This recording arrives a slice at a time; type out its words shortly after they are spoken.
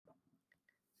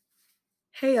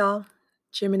Hey y'all,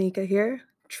 Jiminica here,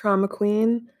 trauma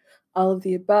queen, all of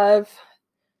the above.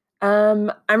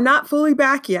 I'm not fully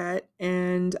back yet,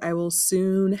 and I will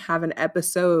soon have an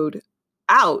episode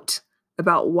out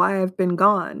about why I've been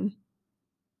gone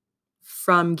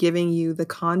from giving you the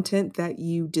content that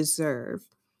you deserve.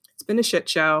 It's been a shit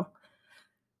show,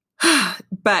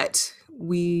 but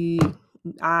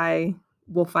I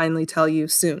will finally tell you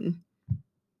soon,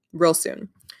 real soon.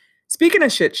 Speaking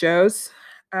of shit shows,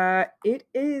 it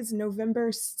is November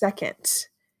 2nd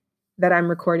that I'm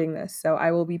recording this. So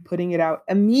I will be putting it out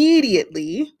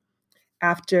immediately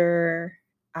after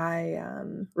I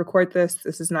record this.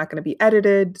 This is not going to be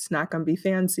edited, it's not going to be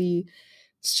fancy.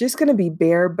 It's just going to be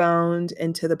bare boned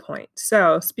and to the point.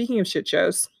 So, speaking of shit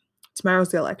shows, tomorrow's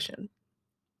the election.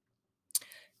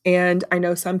 And I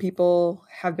know some people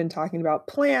have been talking about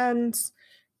plans,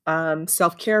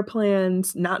 self-care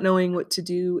plans, not knowing what to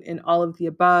do in all of the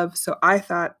above. So I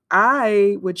thought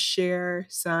I would share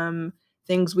some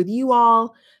things with you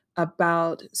all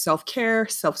about self-care,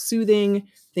 self-soothing,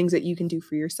 things that you can do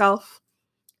for yourself.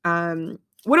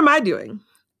 What am I doing?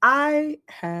 I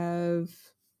have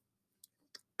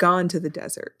gone to the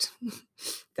desert.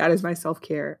 That is my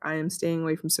self-care. I am staying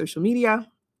away from social media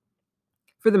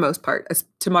for the most part.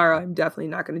 Tomorrow, I'm definitely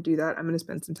not going to do that. I'm going to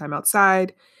spend some time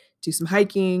outside, do some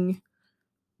hiking,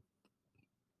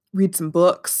 read some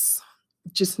books,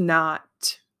 just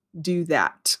not do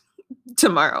that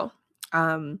tomorrow.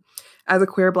 As a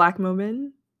queer Black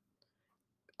woman,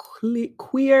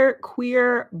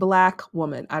 queer Black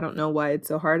woman. I don't know why it's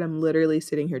so hard. I'm literally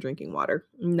sitting here drinking water.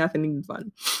 Nothing even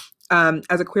fun.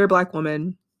 As a queer Black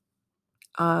woman,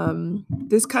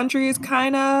 this country is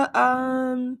kind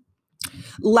of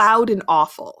loud and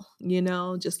awful,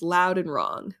 just loud and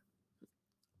wrong.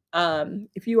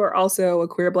 If you are also a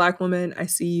queer Black woman, I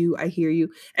see you, I hear you.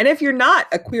 And if you're not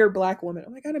a queer Black woman,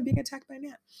 oh my God, I'm being attacked by a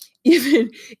man.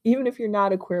 Even if you're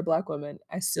not a queer Black woman,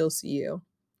 I still see you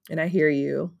and I hear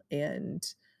you and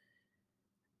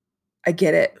I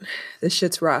get it. This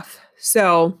shit's rough.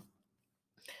 So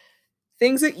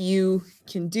things that you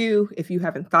can do if you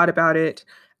haven't thought about it,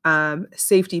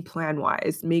 safety plan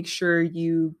wise, make sure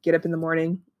you get up in the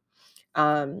morning,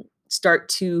 start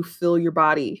to fill your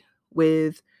body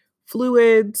with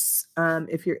fluids.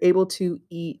 If you're able to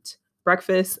eat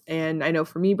breakfast, and I know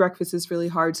for me, breakfast is really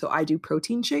hard, so I do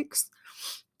protein shakes.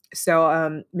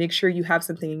 So make sure you have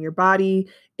something in your body.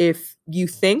 If you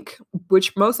think,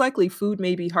 which most likely food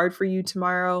may be hard for you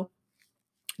tomorrow,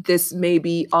 this may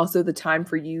be also the time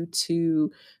for you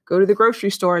to go to the grocery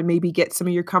store and maybe get some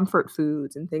of your comfort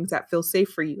foods and things that feel safe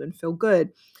for you and feel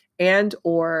good, and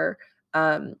or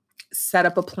set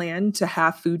up a plan to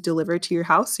have food delivered to your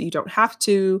house so you don't have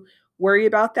to worry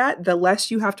about that. The less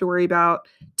you have to worry about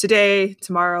today,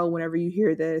 tomorrow, whenever you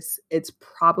hear this, it's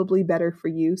probably better for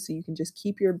you so you can just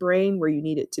keep your brain where you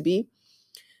need it to be.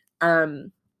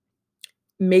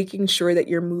 Making sure that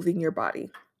you're moving your body.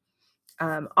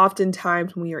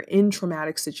 Oftentimes when we are in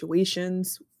traumatic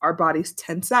situations, our bodies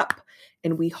tense up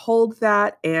and we hold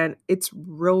that, and it's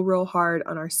real hard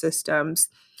on our systems.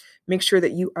 Make sure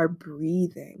that you are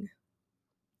breathing.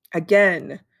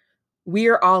 Again, we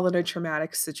are all in a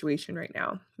traumatic situation right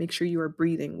now. Make sure you are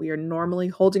breathing. We are normally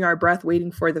holding our breath,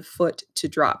 waiting for the foot to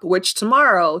drop, which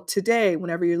today,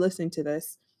 whenever you're listening to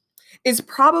this, is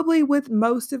probably what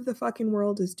most of the fucking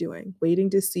world is doing, waiting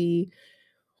to see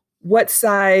what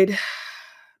side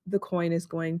the coin is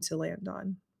going to land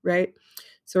on, right?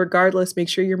 So regardless, make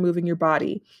sure you're moving your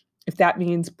body. If that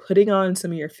means putting on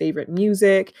some of your favorite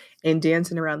music and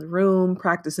dancing around the room,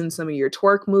 practicing some of your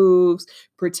twerk moves,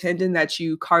 pretending that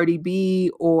you Cardi B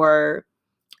or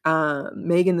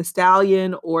Megan Thee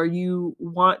Stallion, or you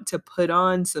want to put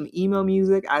on some emo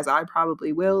music, as I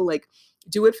probably will, like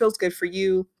do what feels good for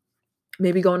you.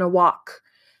 Maybe go on a walk.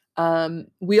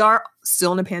 We are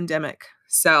still in a pandemic,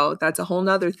 so that's a whole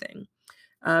nother thing.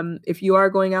 If you are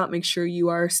going out, make sure you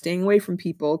are staying away from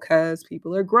people because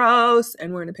people are gross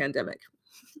and we're in a pandemic.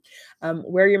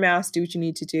 Wear your mask, do what you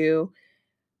need to do.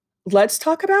 Let's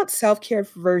talk about self-care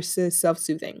versus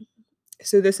self-soothing.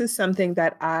 So this is something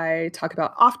that I talk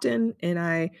about often, and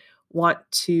I want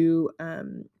to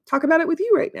talk about it with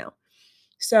you right now.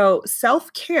 So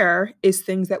self-care is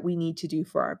things that we need to do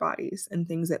for our bodies and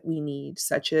things that we need,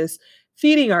 such as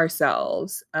feeding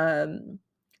ourselves,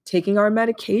 taking our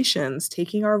medications,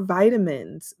 taking our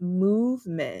vitamins,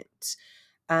 movement,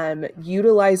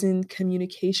 utilizing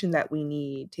communication that we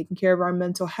need, taking care of our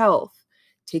mental health,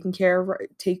 taking care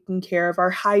of our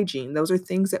hygiene. Those are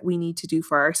things that we need to do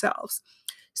for ourselves.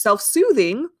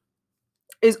 Self-soothing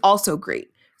is also great.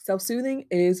 Self-soothing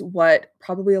is what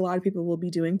probably a lot of people will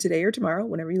be doing today or tomorrow,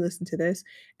 whenever you listen to this.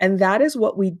 And that is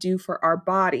what we do for our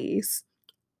bodies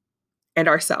and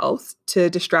ourselves to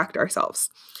distract ourselves.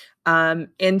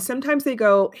 And sometimes they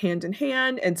go hand in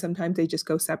hand, and sometimes they just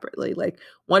go separately. Like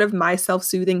one of my self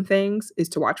soothing things is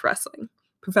to watch wrestling,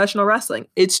 professional wrestling.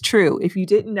 It's true. If you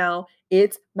didn't know,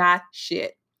 it's my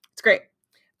shit. It's great.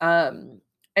 Um,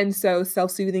 and so self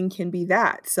soothing can be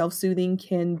that. Self soothing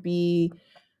can be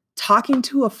talking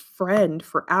to a friend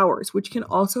for hours, which can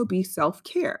also be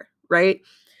self-care, right?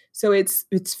 So it's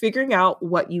figuring out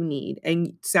what you need. And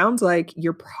it sounds like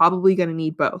you're probably going to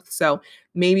need both. So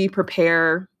maybe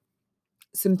prepare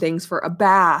some things for a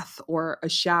bath or a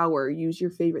shower, use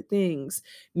your favorite things.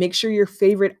 Make sure your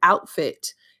favorite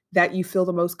outfit that you feel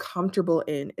the most comfortable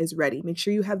in is ready. Make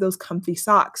sure you have those comfy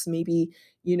socks. Maybe,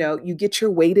 you get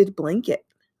your weighted blanket.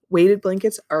 Weighted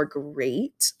blankets are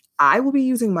great. I will be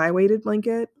using my weighted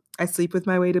blanket. I sleep with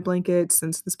my weighted blanket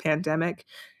since this pandemic.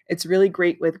 It's really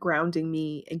great with grounding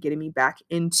me and getting me back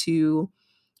into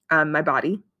my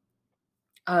body.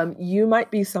 You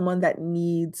might be someone that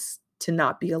needs to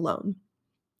not be alone.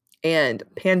 And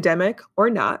pandemic or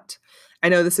not, I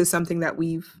know this is something that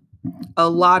a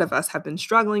lot of us have been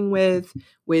struggling with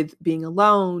being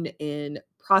alone and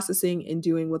processing and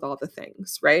doing with all the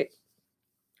things, right?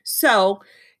 So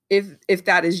if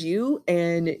that is you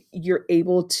and you're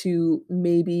able to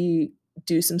maybe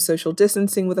do some social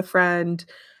distancing with a friend,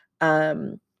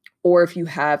 um, or if you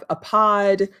have a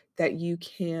pod that you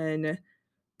can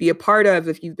be a part of,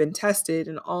 if you've been tested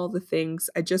and all the things,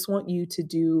 I just want you to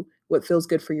do what feels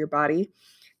good for your body.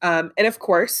 And of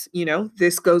course,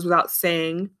 this goes without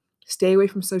saying, stay away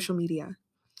from social media.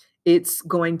 It's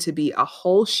going to be a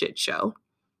whole shit show.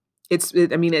 It's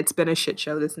been a shit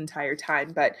show this entire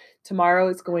time, but tomorrow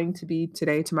it's going to be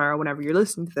tomorrow, whenever you're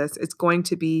listening to this, it's going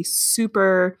to be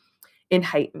super and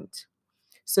heightened.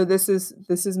 So this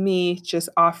is me just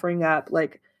offering up,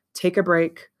 like, take a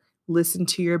break, listen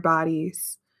to your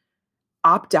bodies,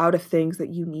 opt out of things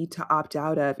that you need to opt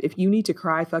out of. If you need to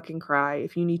cry, fucking cry.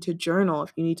 If you need to journal,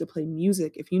 if you need to play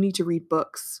music, if you need to read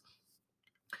books,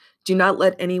 do not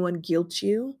let anyone guilt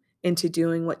you into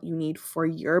doing what you need for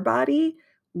your body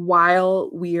while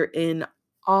we are in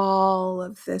all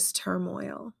of this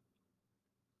turmoil.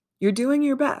 You're doing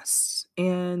your best,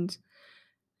 and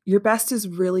your best is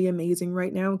really amazing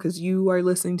right now because you are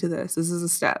listening to this. This is a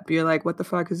step. You're like, what the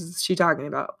fuck is she talking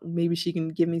about? Maybe she can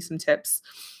give me some tips.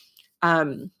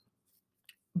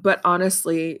 But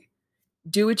honestly,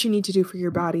 do what you need to do for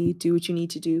your body, do what you need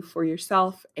to do for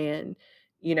yourself. And,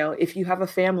 if you have a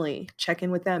family, check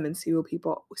in with them and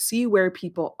see where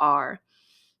people are.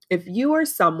 If you are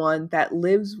someone that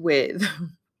lives with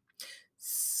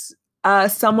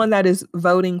someone that is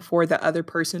voting for the other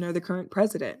person or the current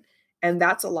president, and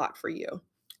that's a lot for you,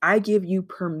 I give you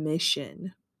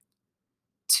permission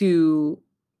to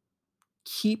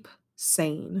keep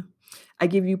sane. I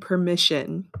give you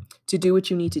permission to do what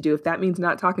you need to do. If that means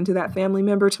not talking to that family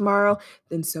member tomorrow,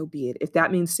 then so be it. If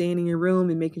that means staying in your room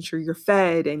and making sure you're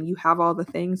fed and you have all the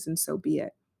things, then so be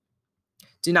it.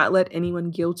 Do not let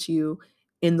anyone guilt you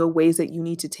in the ways that you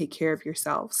need to take care of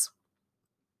yourselves.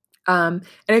 And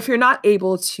if you're not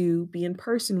able to be in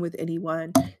person with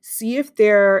anyone, see if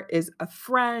there is a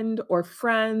friend or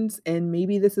friends, and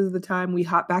maybe this is the time we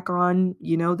hop back on,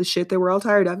 the shit that we're all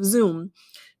tired of, Zoom.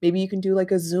 Maybe you can do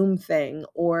like a Zoom thing,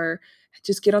 or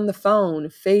just get on the phone,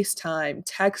 FaceTime,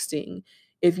 texting.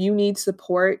 If you need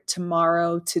support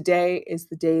tomorrow, today is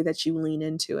the day that you lean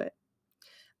into it.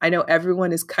 I know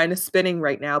everyone is kind of spinning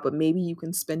right now, but maybe you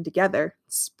can spin together.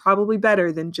 It's probably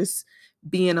better than just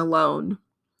being alone.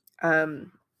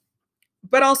 Um,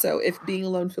 but also, if being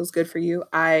alone feels good for you,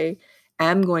 I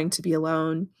am going to be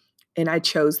alone, and I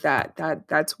chose that.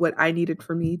 That's what I needed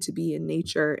for me to be in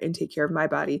nature and take care of my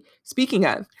body. Speaking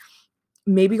of,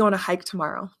 maybe go on a hike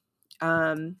tomorrow.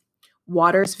 Um,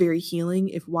 Water is very healing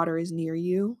if water is near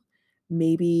you.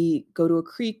 Maybe go to a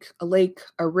creek, a lake,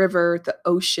 a river, the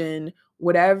ocean,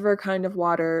 whatever kind of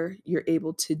water you're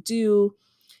able to do.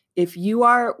 If you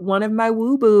are one of my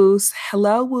woo boos,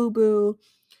 hello, woo boo.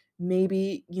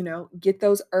 Maybe, get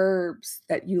those herbs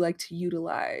that you like to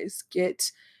utilize,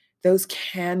 get those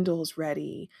candles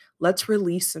ready. Let's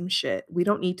release some shit. We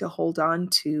don't need to hold on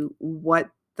to what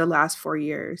the last 4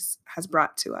 years has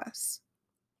brought to us.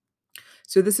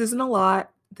 So this isn't a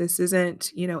lot. This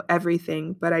isn't,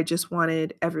 everything, but I just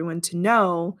wanted everyone to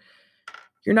know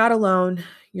you're not alone.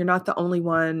 You're not the only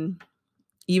one.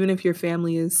 Even if your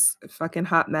family is a fucking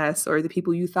hot mess, or the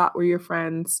people you thought were your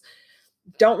friends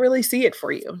don't really see it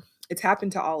for you. It's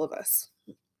happened to all of us.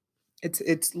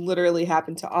 It's literally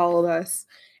happened to all of us.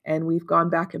 And we've gone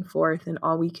back and forth, and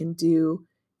all we can do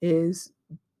is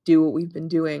do what we've been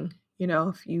doing.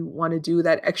 If you want to do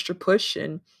that extra push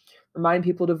and remind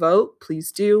people to vote,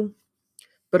 please do.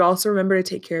 But also remember to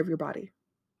take care of your body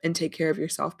and take care of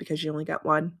yourself, because you only got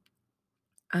one.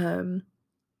 I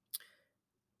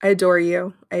adore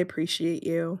you. I appreciate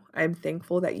you. I'm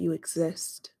thankful that you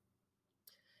exist.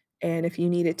 And if you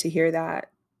needed to hear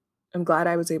that, I'm glad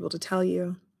I was able to tell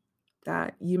you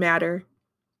that you matter.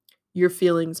 Your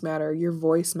feelings matter. Your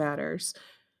voice matters.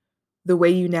 The way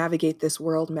you navigate this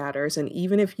world matters. And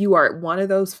even if you are one of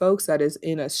those folks that is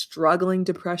in a struggling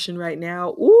depression right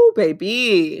now, ooh,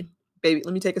 baby, let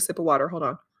me take a sip of water. Hold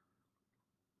on.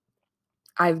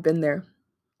 I've been there.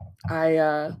 I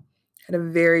had a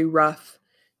very rough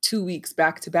 2 weeks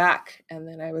back to back, and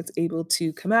then I was able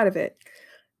to come out of it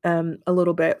a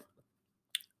little bit.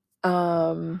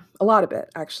 A lot of it,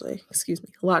 actually. Excuse me.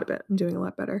 A lot of it. I'm doing a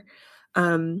lot better.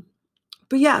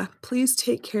 But yeah, please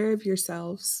take care of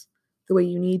yourselves the way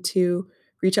you need to.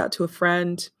 Reach out to a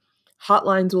friend.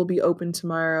 Hotlines will be open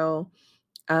tomorrow.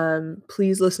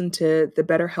 Please listen to the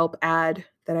BetterHelp ad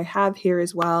that I have here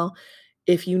as well.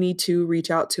 If you need to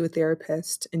reach out to a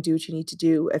therapist and do what you need to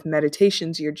do, if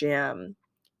meditation's your jam,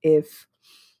 if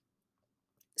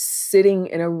sitting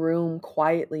in a room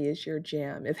quietly is your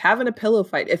jam, if having a pillow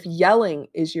fight, if yelling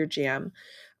is your jam.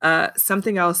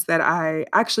 Something else that I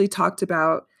actually talked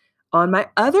about on my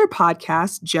other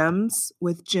podcast, Gems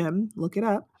with Jim, look it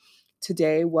up,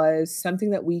 today, was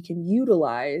something that we can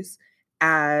utilize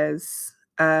as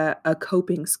a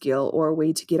coping skill or a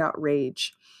way to get out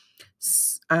rage.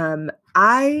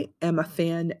 I am a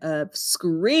fan of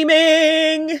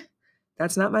screaming.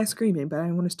 That's not my screaming, but I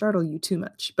don't want to startle you too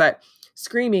much. But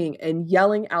screaming and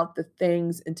yelling out the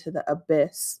things into the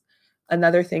abyss.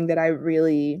 Another thing that I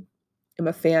really am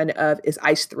a fan of is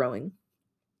ice throwing.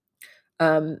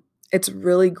 It's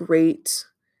really great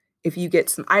if you get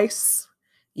some ice.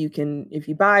 If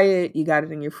you buy it, you got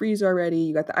it in your freezer already,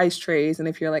 you got the ice trays. And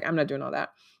if you're like, I'm not doing all that,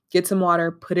 get some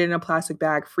water, put it in a plastic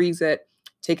bag, freeze it,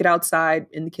 take it outside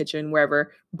in the kitchen,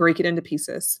 wherever, break it into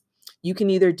pieces. You can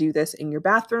either do this in your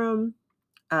bathroom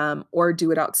or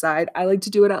do it outside. I like to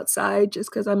do it outside just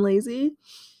because I'm lazy.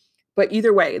 But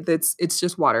either way, it's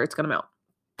just water. It's going to melt.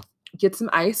 Get some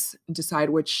ice, decide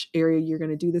which area you're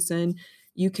going to do this in.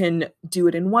 You can do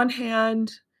it in one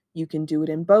hand. You can do it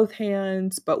in both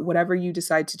hands, but whatever you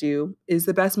decide to do is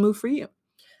the best move for you.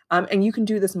 And you can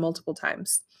do this multiple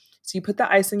times. So you put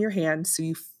the ice in your hand so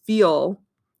you feel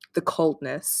the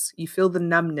coldness, you feel the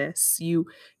numbness, you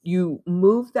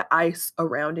move the ice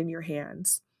around in your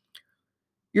hands.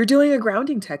 You're doing a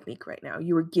grounding technique right now.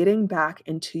 You are getting back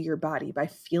into your body by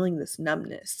feeling this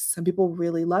numbness. Some people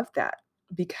really love that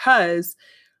because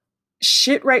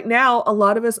shit right now, a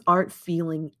lot of us aren't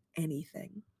feeling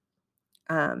anything.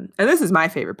 And this is my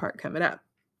favorite part coming up.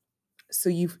 So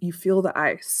you feel the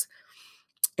ice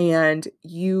and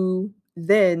you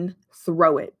then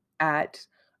throw it at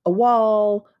a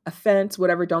wall, a fence,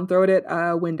 whatever. Don't throw it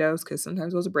at windows because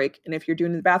sometimes those will break. And if you're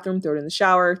doing it in the bathroom, throw it in the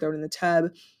shower, throw it in the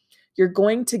tub. You're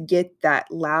going to get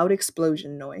that loud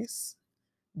explosion noise,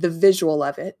 the visual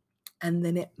of it, and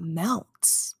then it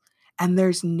melts. And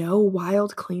there's no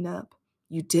wild cleanup.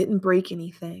 You didn't break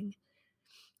anything.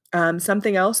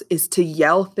 Something else is to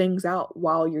yell things out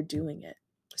while you're doing it.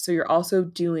 So you're also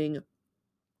doing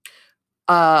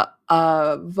a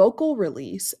vocal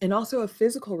release and also a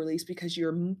physical release because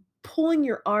you're pulling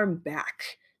your arm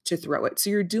back to throw it. So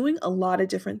you're doing a lot of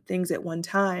different things at one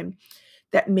time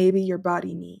that maybe your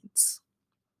body needs.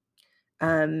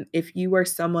 If you are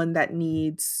someone that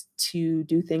needs to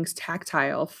do things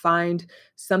tactile, find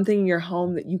something in your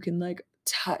home that you can like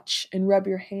touch and rub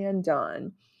your hand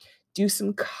on. Do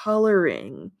some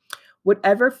coloring.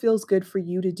 Whatever feels good for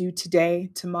you to do today,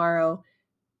 tomorrow,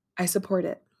 I support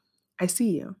it. I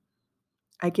see you.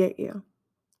 I get you.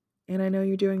 And I know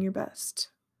you're doing your best.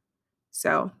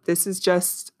 So this is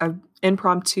just an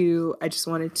impromptu. I just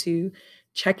wanted to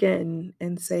check in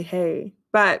and say, hey,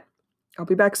 but I'll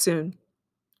be back soon,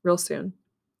 real soon.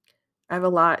 I have a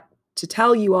lot to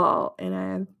tell you all, and I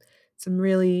have some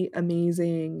really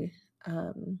amazing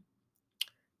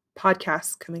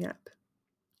podcasts coming up.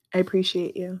 I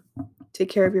appreciate you. Take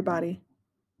care of your body.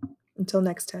 Until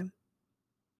next time.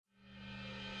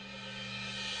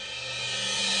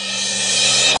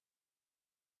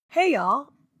 Hey, y'all.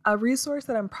 A resource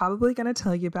that I'm probably going to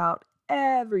tell you about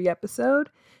every episode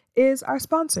is our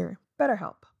sponsor,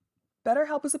 BetterHelp.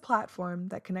 BetterHelp is a platform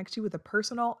that connects you with a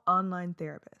personal online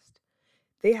therapist.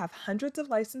 They have hundreds of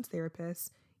licensed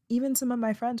therapists. Even some of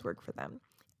my friends work for them.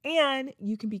 And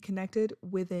you can be connected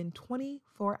within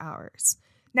 24 hours.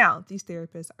 Now, these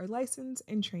therapists are licensed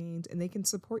and trained, and they can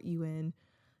support you in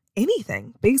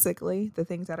anything, basically, the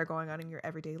things that are going on in your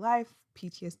everyday life,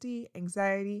 PTSD,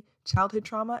 anxiety, childhood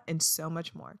trauma, and so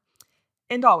much more.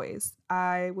 And always,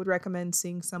 I would recommend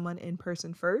seeing someone in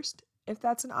person first if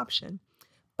that's an option.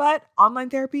 But online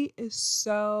therapy is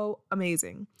so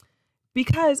amazing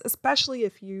because, especially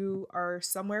if you are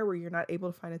somewhere where you're not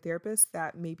able to find a therapist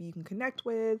that maybe you can connect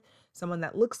with, someone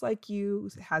that looks like you,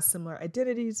 has similar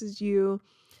identities as you,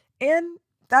 and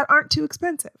that aren't too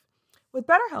expensive. With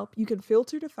BetterHelp, you can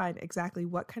filter to find exactly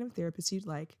what kind of therapist you'd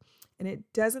like, and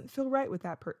it doesn't feel right with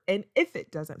that and if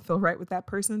it doesn't feel right with that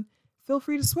person, feel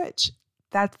free to switch.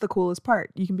 That's the coolest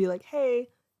part. You can be like, hey,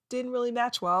 didn't really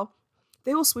match well.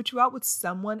 They will switch you out with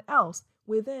someone else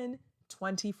within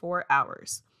 24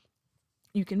 hours.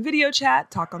 You can video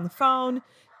chat, talk on the phone,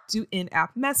 do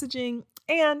in-app messaging,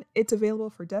 and it's available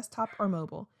for desktop or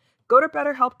mobile. Go to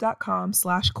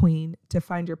betterhelp.com/queen to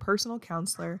find your personal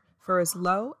counselor for as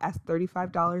low as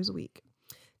 $35 a week.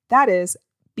 That is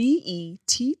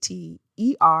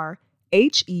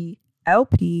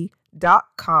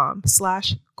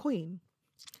BetterHelp.com/queen.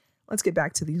 Let's get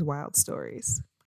back to these wild stories.